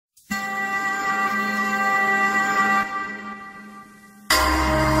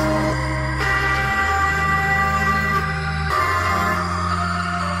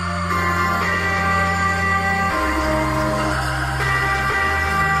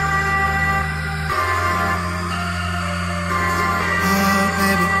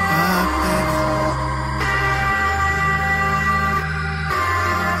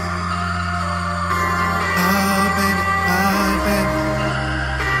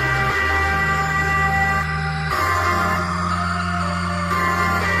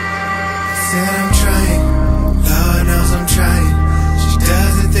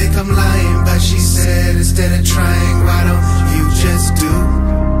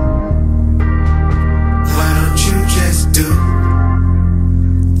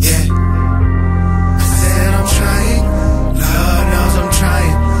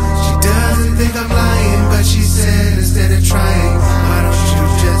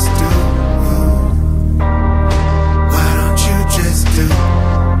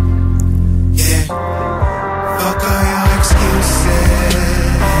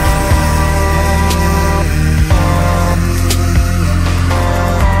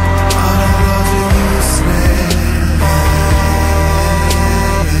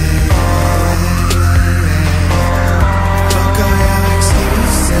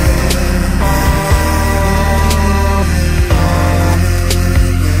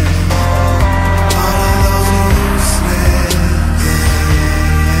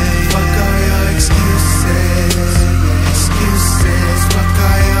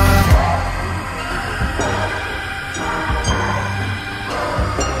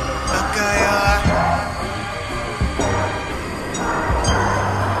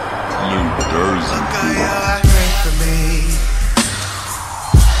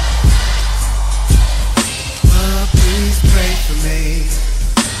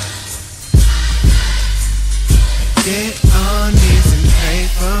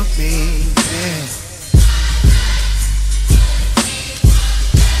me, yeah.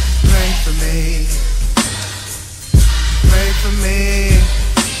 Pray for me. Pray for me.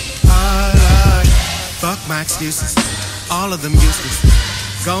 Oh Lord. Fuck my excuses, all of them useless.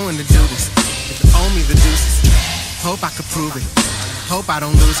 Going to do this, if you owe me the deuces. Hope I could prove it, hope I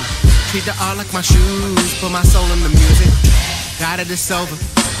don't lose it. Treat the art like my shoes, put my soul in the music. Got it, it's over,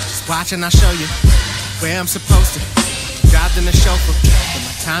 just watch and I'll show you where I'm supposed to. Dropped in the chauffeur, but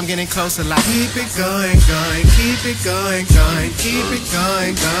my time getting closer like keep it going, going, keep it going, going, keep it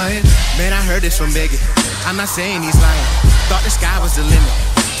going, going. Man, I heard this from Biggie, I'm not saying he's lying. Thought the sky was the limit,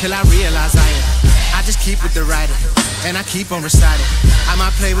 till I realized I am. I just keep with the writing, and I keep on reciting. I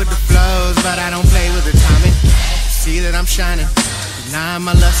might play with the flows, but I don't play with the timing. See that I'm shining, denying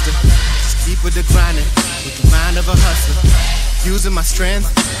my luster. Just keep with the grinding, with the mind of a hustler. Using my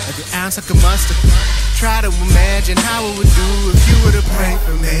strength, every ounce I can muster. Try to imagine how it would do if you were to pray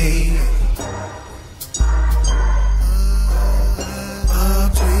for me. Oh,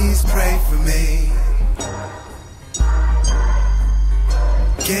 please pray for me.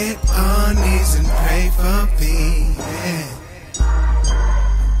 Get on knees and pray for me, yeah.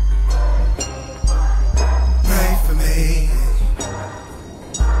 Pray for me.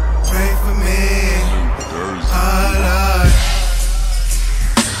 Pray for me. Oh Lord.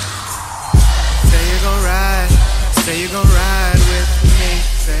 Say you're gon' ride. Say you're gon' ride with me,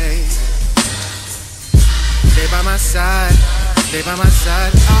 babe. Stay by my side. Stay by my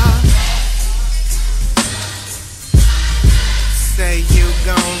side. Say you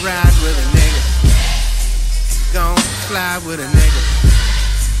gon' ride with a nigga, gon' fly with a nigga.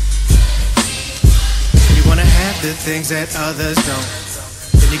 You wanna have the things that others don't,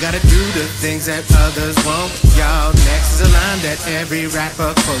 then you gotta do the things that others won't. Y'all, next is a line that every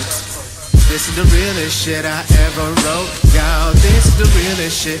rapper quotes. This is the realest shit I ever wrote. Y'all, this is the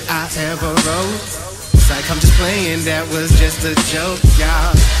realest shit I ever wrote. It's like I'm just playing, that was just a joke.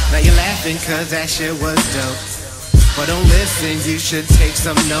 Y'all, now you're laughing cause that shit was dope. But don't listen, you should take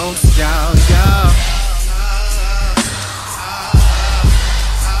some notes, y'all, y'all.